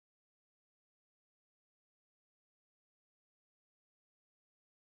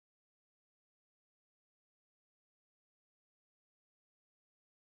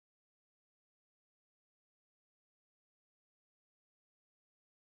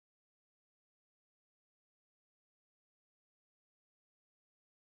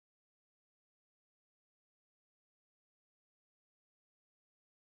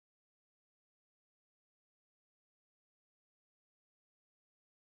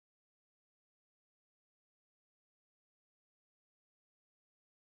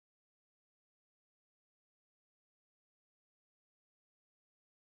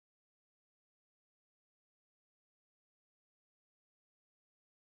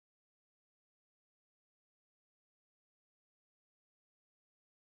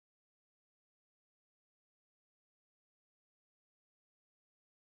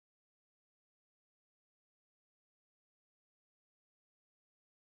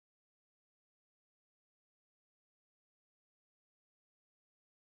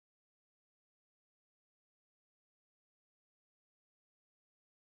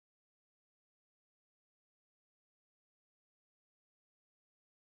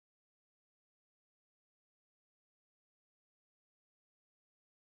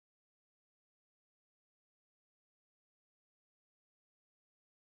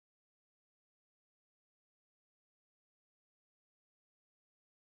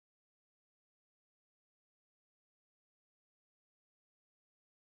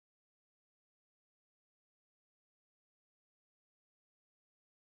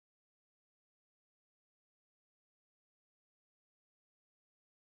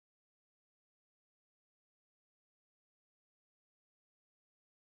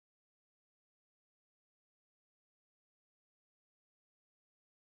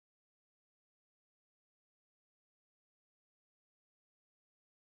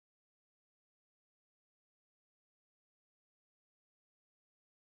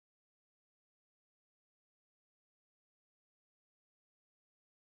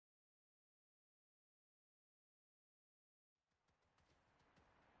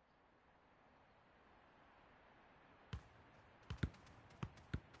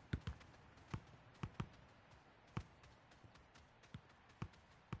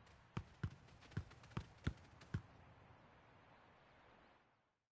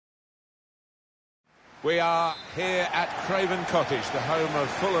We are here at Craven Cottage, the home of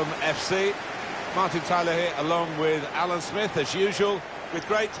Fulham FC. Martin Tyler here, along with Alan Smith, as usual. With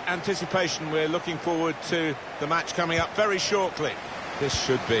great anticipation, we're looking forward to the match coming up very shortly. This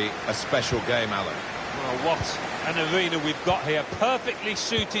should be a special game, Alan. Well, what an arena we've got here. Perfectly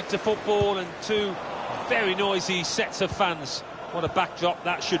suited to football and two very noisy sets of fans. What a backdrop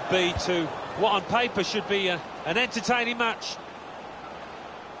that should be to what on paper should be an entertaining match.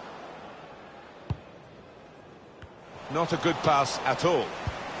 Not a good pass at all.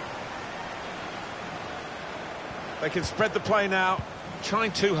 They can spread the play now,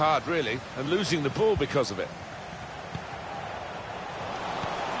 trying too hard really, and losing the ball because of it.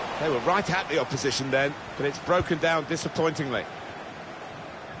 They were right at the opposition then, but it's broken down disappointingly.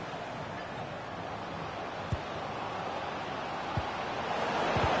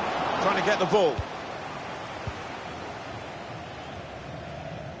 Trying to get the ball.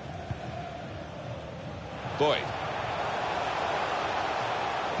 Boyd.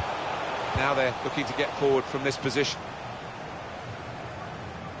 Now they're looking to get forward from this position.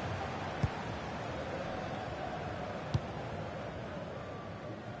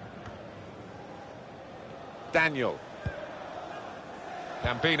 Daniel.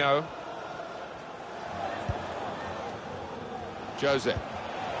 Gambino. Jose.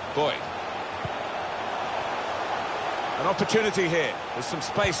 Boyd. An opportunity here. There's some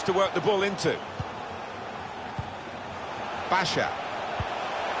space to work the ball into. Basha.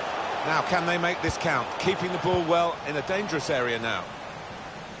 Now, can they make this count? Keeping the ball well in a dangerous area now.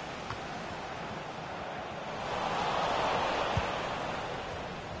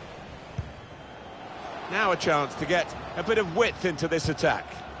 Now a chance to get a bit of width into this attack.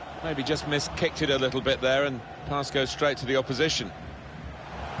 Maybe just kicked it a little bit there, and pass goes straight to the opposition.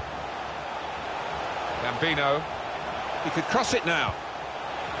 Gambino. He could cross it now.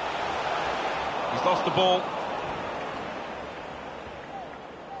 He's lost the ball.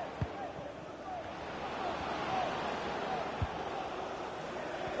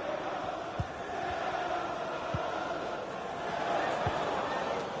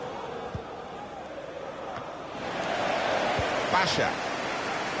 Basha.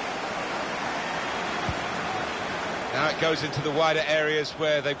 Now it goes into the wider areas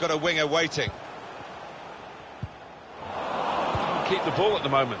where they've got a winger waiting. Can't keep the ball at the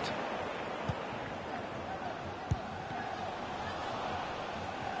moment.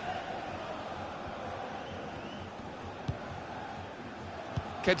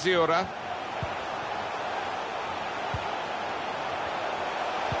 Kedziora.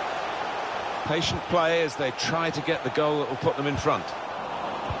 Patient play as they try to get the goal that will put them in front.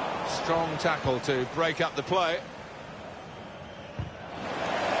 Strong tackle to break up the play.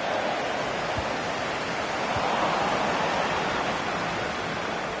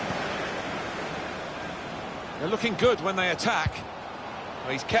 They're looking good when they attack.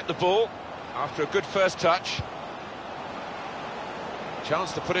 Well, he's kept the ball after a good first touch.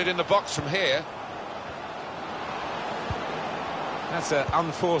 Chance to put it in the box from here. That's an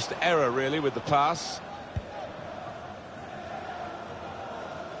unforced error, really, with the pass.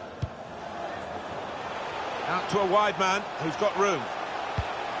 Out to a wide man who's got room.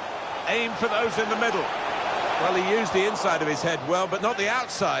 Aim for those in the middle. Well, he used the inside of his head well, but not the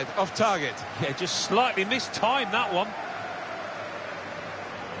outside, off target. Yeah, just slightly mistimed that one.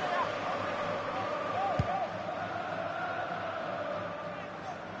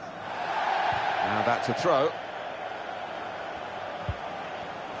 Now that's a throw.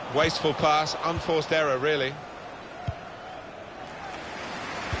 Wasteful pass, unforced error, really.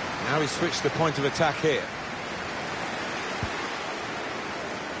 Now he's switched the point of attack here.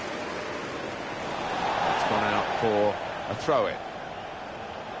 It's gone out for a throw-in.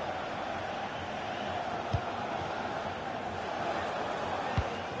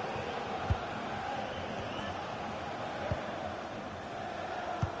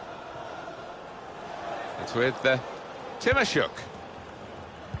 It's with Timashuk.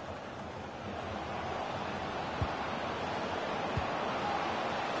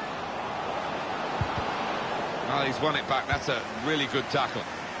 Well, he's won it back. That's a really good tackle.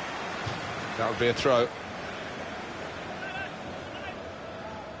 That would be a throw.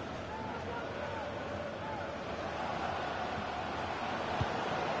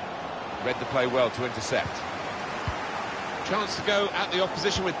 Read the play well to intercept. Chance to go at the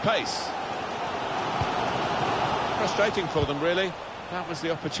opposition with pace. Frustrating for them, really. That was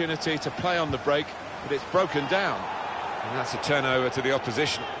the opportunity to play on the break, but it's broken down. And that's a turnover to the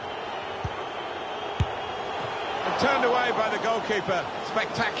opposition. And turned away by the goalkeeper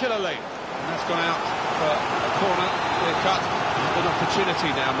spectacularly. And that's gone out for a corner, clear cut. An opportunity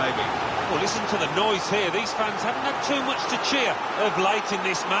now, maybe. Well, listen to the noise here. These fans haven't had too much to cheer of late in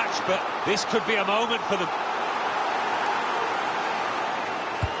this match, but this could be a moment for them.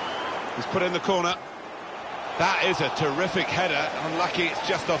 He's put in the corner. That is a terrific header. Unlucky, it's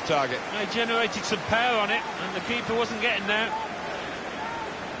just off target. They generated some power on it, and the keeper wasn't getting there.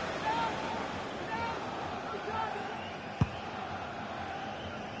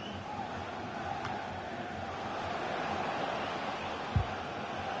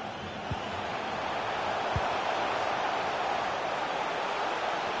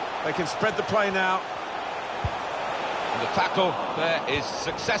 They can spread the play now. And the tackle there is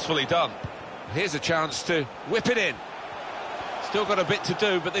successfully done. Here's a chance to whip it in. Still got a bit to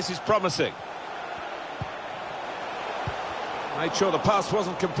do, but this is promising. Made sure the pass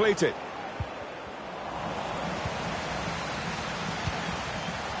wasn't completed.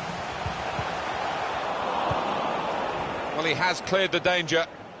 Well, he has cleared the danger.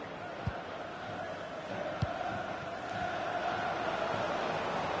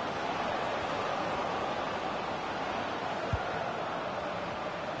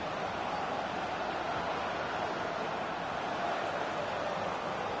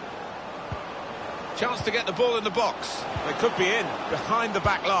 Chance to get the ball in the box. They could be in, behind the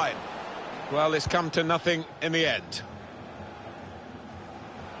back line. Well, it's come to nothing in the end.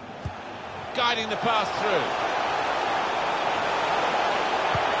 Guiding the pass through.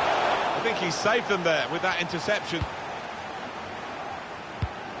 I think he saved them there with that interception.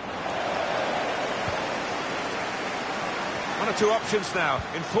 One or two options now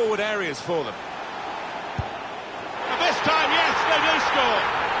in forward areas for them. And this time, yes, they do score.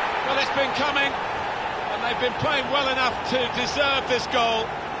 Well, it's been coming. They've been playing well enough to deserve this goal.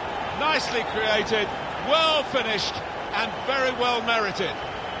 Nicely created, well finished, and very well merited.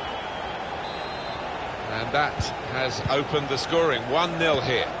 And that has opened the scoring. 1-0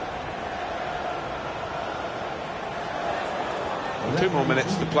 here. 2 more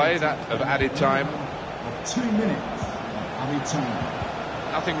minutes to play, that of added time. 2 minutes of added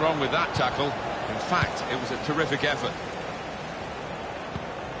time. Nothing wrong with that tackle. In fact, it was a terrific effort.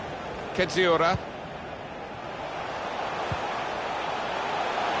 Kedziora.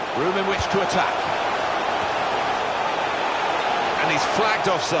 Room in which to attack. And he's flagged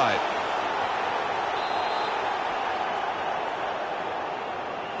offside.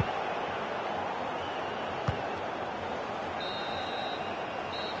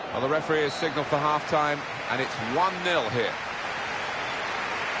 Well, the referee has signalled for half-time, and it's 1-0 here.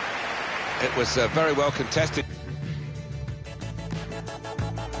 It was very well contested.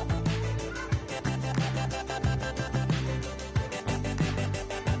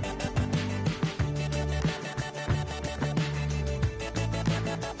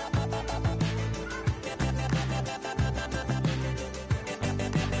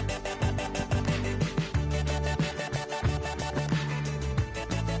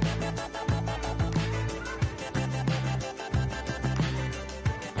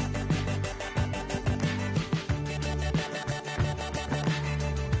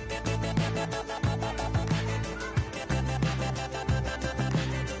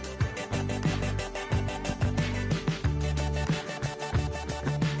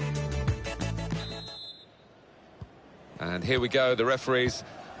 And here we go, the referee's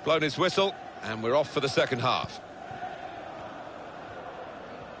blown his whistle, and we're off for the second half.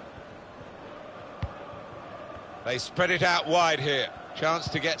 They spread it out wide here. Chance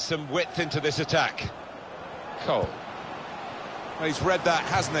to get some width into this attack. Cole. Well, he's read that,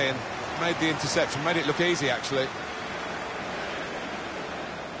 hasn't he, and made the interception. Made it look easy, actually.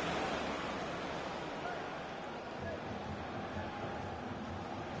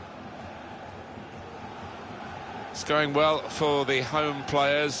 It's going well for the home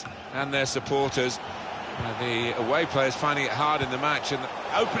players and their supporters. The away players finding it hard in the match and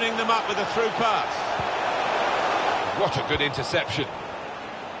opening them up with a through pass. What a good interception.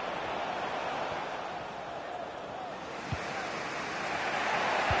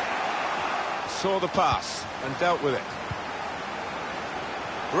 Saw the pass and dealt with it.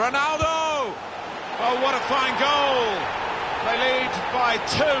 Ronaldo! Oh, what a fine goal! They lead by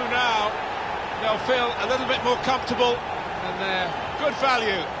 2 now. They'll feel a little bit more comfortable, and they're good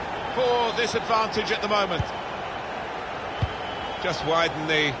value for this advantage at the moment. Just widen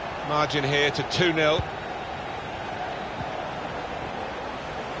the margin here to 2-0.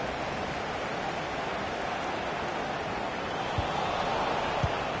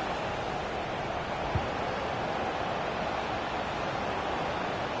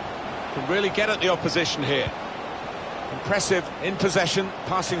 Can really get at the opposition here. Impressive in possession,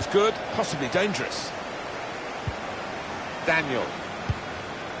 passing's good, possibly dangerous. Daniel.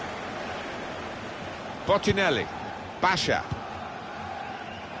 Bottinelli, Basha,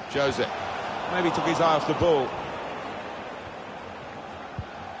 Jose, maybe took his eye off the ball.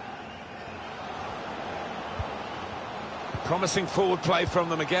 Promising forward play from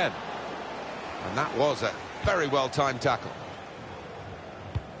them again. And that was a very well-timed tackle.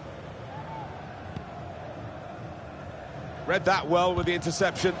 Read that well with the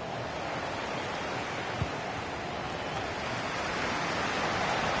interception.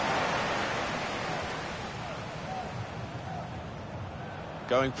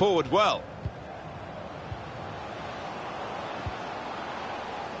 Going forward well.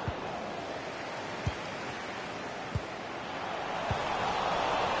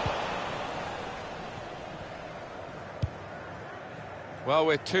 Well,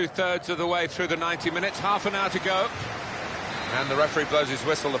 we're 2/3 of the way through the 90 minutes, half an hour to go. And the referee blows his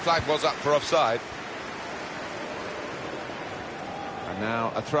whistle. The flag was up for offside. And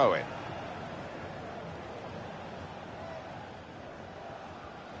now a throw-in.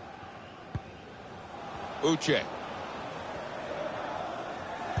 Uche.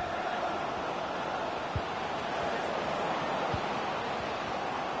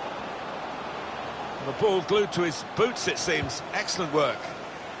 The ball glued to his boots, it seems. Excellent work.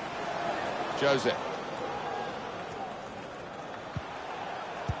 Jose.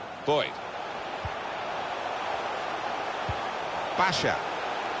 Boyd. Basha.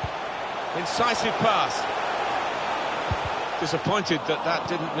 Incisive pass. Disappointed that that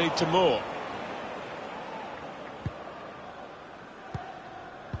didn't lead to more.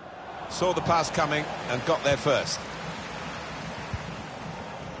 Saw the pass coming and got there first.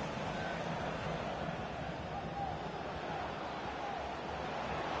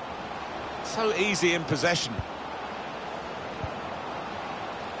 So easy in possession.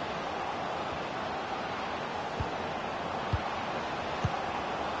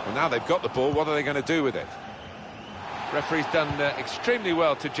 Well, now they've got the ball, what are they going to do with it? Referee's done extremely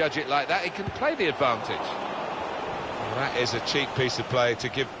well to judge it like that. He can play the advantage. Well, that is a cheap piece of play to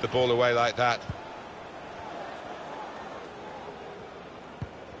give the ball away like that.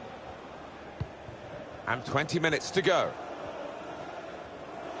 And 20 minutes to go.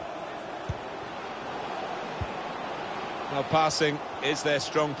 Well, passing is their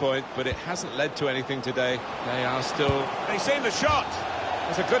strong point, but it hasn't led to anything today. They are still... They've seen the shot!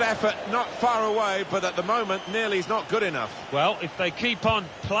 It's a good effort, not far away, but at the moment, nearly is not good enough. Well, if they keep on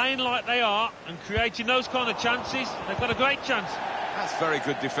playing like they are and creating those kind of chances, they've got a great chance. That's very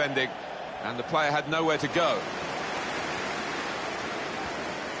good defending, and the player had nowhere to go.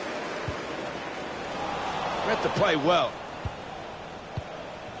 Read the play well.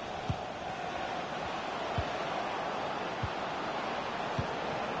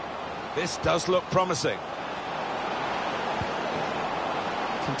 This does look promising.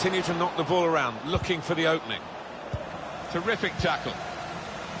 Continue to knock the ball around, looking for the opening. Terrific tackle.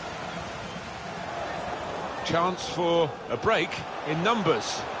 Chance for a break in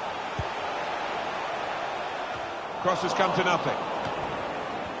numbers. Cross has come to nothing.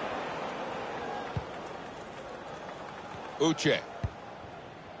 Uche.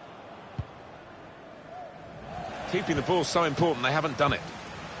 Keeping the ball so important, they haven't done it.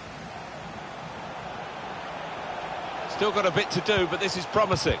 Still got a bit to do, but this is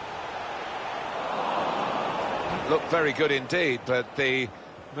promising. Looked very good indeed, but the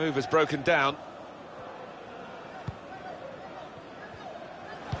move has broken down.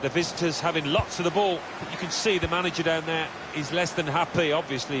 The visitors having lots of the ball. You can see the manager down there is less than happy.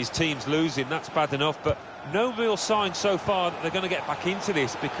 Obviously, his team's losing, that's bad enough, but no real sign so far that they're going to get back into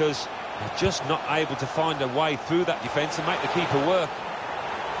this because they're just not able to find a way through that defence and make the keeper work.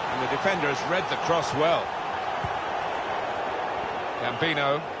 And the defender has read the cross well.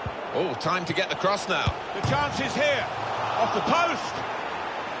 Gambino. Oh, time to get the cross now. The chance is here. Off the post.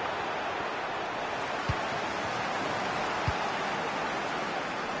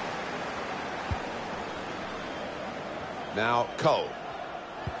 Now Cole.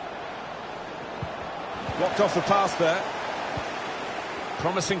 Blocked off the pass there.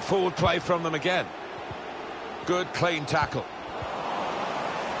 Promising forward play from them again. Good, clean tackle.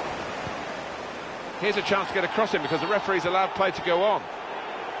 Here's a chance to get across him because the referee's allowed play to go on.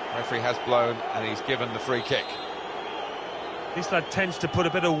 Referee has blown and he's given the free kick. This lad tends to put a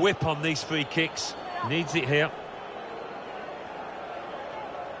bit of whip on these free kicks. Needs it here.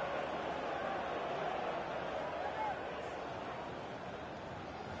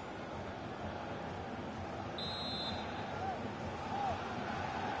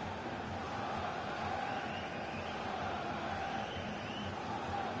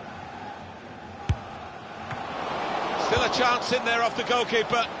 Still a chance in there off the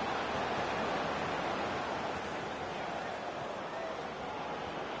goalkeeper.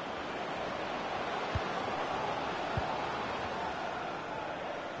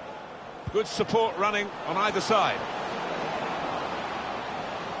 Good support running on either side.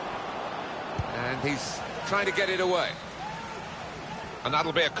 And he's trying to get it away. And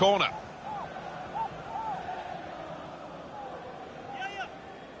that'll be a corner.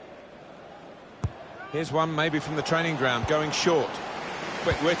 Here's one maybe from the training ground, going short.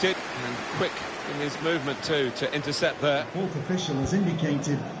 Quick-witted and quick in his movement too to intercept there. The fourth official has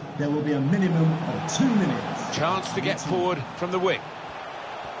indicated there will be a minimum of 2 minutes. Chance to get forward from the wing.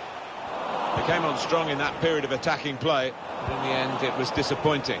 They came on strong in that period of attacking play, but in the end it was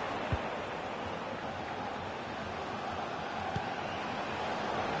disappointing.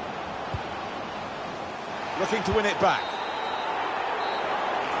 Looking to win it back.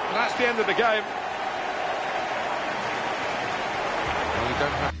 And that's the end of the game. Well, you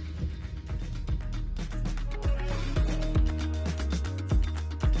don't have...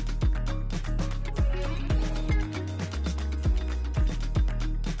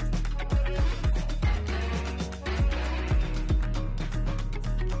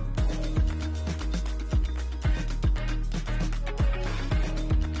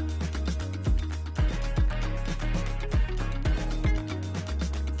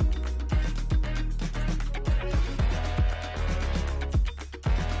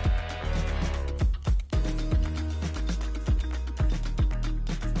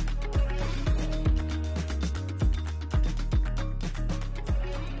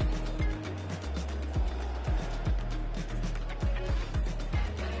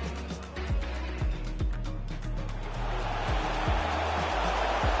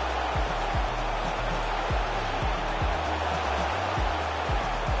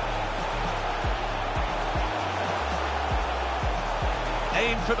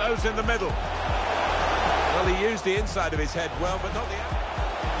 Aim for those in the middle. Well, he used the inside of his head well, but not the outside.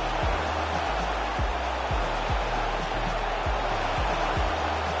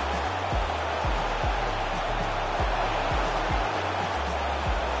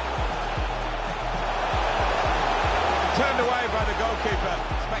 Turned away by the goalkeeper.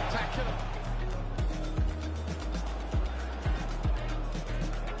 Spectacular.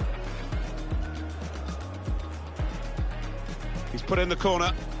 He's put in the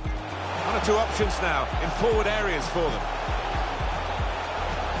corner. One or two options now in forward areas for them.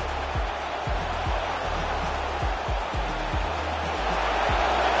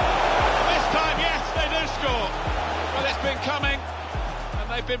 This time, yes, they do score. Well, it's been coming, and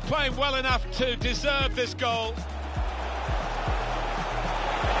they've been playing well enough to deserve this goal.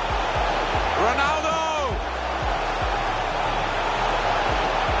 Ronaldo!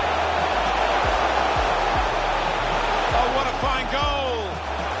 Fine goal.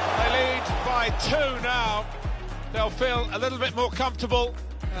 They lead by 2 now. They'll feel a little bit more comfortable,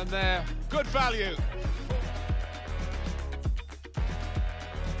 and they're good value.